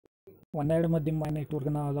One ॲडमध्ये माय network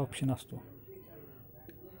नावाचा option असतो.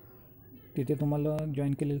 तिथे तुम्हाला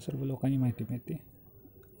जॉईन केलेल्या सर्व लोकांची माहिती मिळते.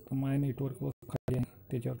 माय नेटवर्क खाली आहे,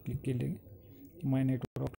 त्याच्यावर क्लिक केले माय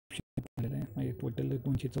नेटवर्क ऑप्शन आलेलं आहे. म्हणजे टोटल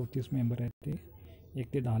 234 मेंबर आहेत. ते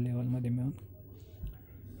 1 ते 10 लेवलमध्ये मिळून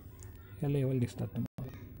ह्या लेवल दिसतात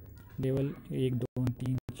तुम्हाला. लेवल 1 2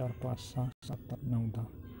 3 4 5 6 7 8 9 10.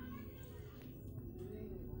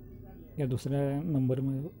 या दुसऱ्या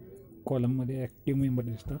नंबरमध्ये कॉलममध्ये ॲक्टिव्ह मेंबर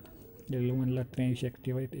दिसतात. लेवल 1ला 83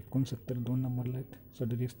 ॲक्टिव्ह आहेत, 69 2 नंबरला आहेत,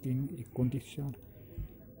 37 3 29 4,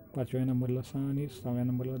 5व्या नंबरला 6 आणि 6व्या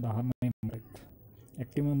नंबरला 10 मेंबर आहेत.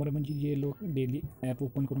 ॲक्टिव्ह मेंबर म्हणजे जे लोक डेली ॲप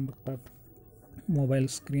ओपन करून बघतात, मोबाईल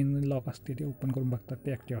स्क्रीन लॉक असते ते ओपन करून बघतात,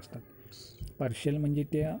 ते ॲक्टिव्ह असतात. पार्शियल म्हणजे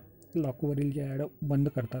त्या लॉकवरील जे ॲड बंद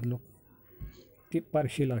करतात लोक, ते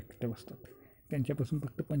पार्शियल ॲक्टिव्ह असतात. त्यांच्यापासून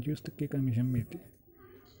फक्त 25% कमिशन मिळते.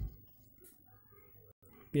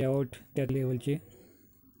 पेआउट त्या लेवलचे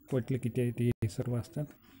टोटल किती आहे ते सर्व असतात.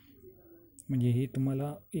 म्हणजे हे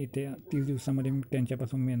तुम्हाला येत्या 30 दिवसामध्ये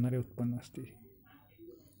त्यांच्यापासून मिळणारे उत्पन्न असते,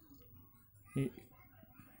 हे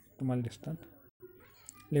तुम्हाला दिसतात.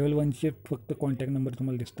 लेवल 1चे फक्त कॉन्टॅक्ट नंबर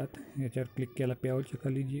तुम्हाला दिसतात. याच्यावर क्लिक केला, पेआउटच्या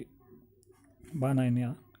खाली जी बाण आहे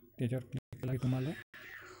ना त्याच्यावर क्लिक केला की तुम्हाला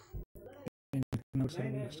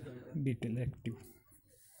डिटेल ॲक्टिव्ह,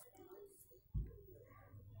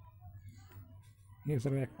 हे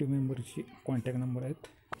सर्व ॲक्टिव्ह मेंबरचे कॉन्टॅक्ट नंबर आहेत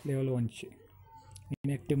लेवल 1चे.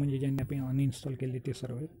 इनॲक्टिव्ह म्हणजे ज्यांनी आपण अनइन्स्टॉल केले ते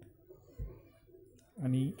सर्व आहेत.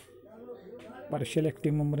 आणि पार्शियल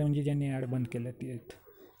ॲक्टिव्ह मेंबर म्हणजे ज्यांनी ॲड बंद केल्या ते आहेत.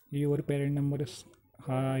 युअर पॅरेंट नंबर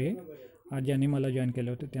हा आहे, हा ज्यांनी मला जॉईन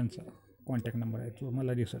केलं होतं त्यांचा कॉन्टॅक्ट नंबर आहे, तो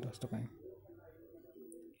मला दिसत असतो काय.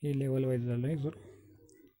 हे लेवल वाईज झालं आहे. जर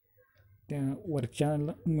त्या वरच्या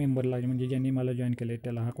मेंबरला म्हणजे ज्यांनी मला जॉईन केलं आहे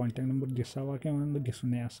त्याला हा कॉन्टॅक्ट नंबर दिसावा किंवा दिसू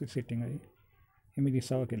नये असं सेटिंग आहे. हे मी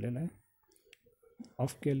दिसावा केलेलं आहे.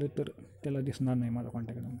 ऑफ केलं तर त्याला दिसणार नाही माझा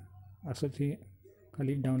कॉन्टॅक्ट नंबर. असंच हे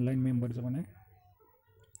खाली डाऊनलाईन मेंबरचं पण आहे.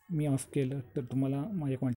 मी ऑफ केलं तर तुम्हाला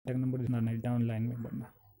माझे कॉन्टॅक्ट नंबर दिसणार नाही डाऊनलाईन मेंबरना.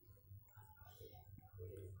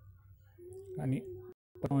 आणि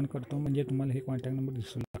ऑन करतो म्हणजे तुम्हाला हे कॉन्टॅक्ट नंबर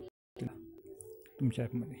दिसू लागतील तुमच्या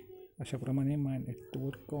ॲपमध्ये. अशाप्रमाणे माय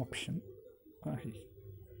नेटवर्क ऑप्शन आहे.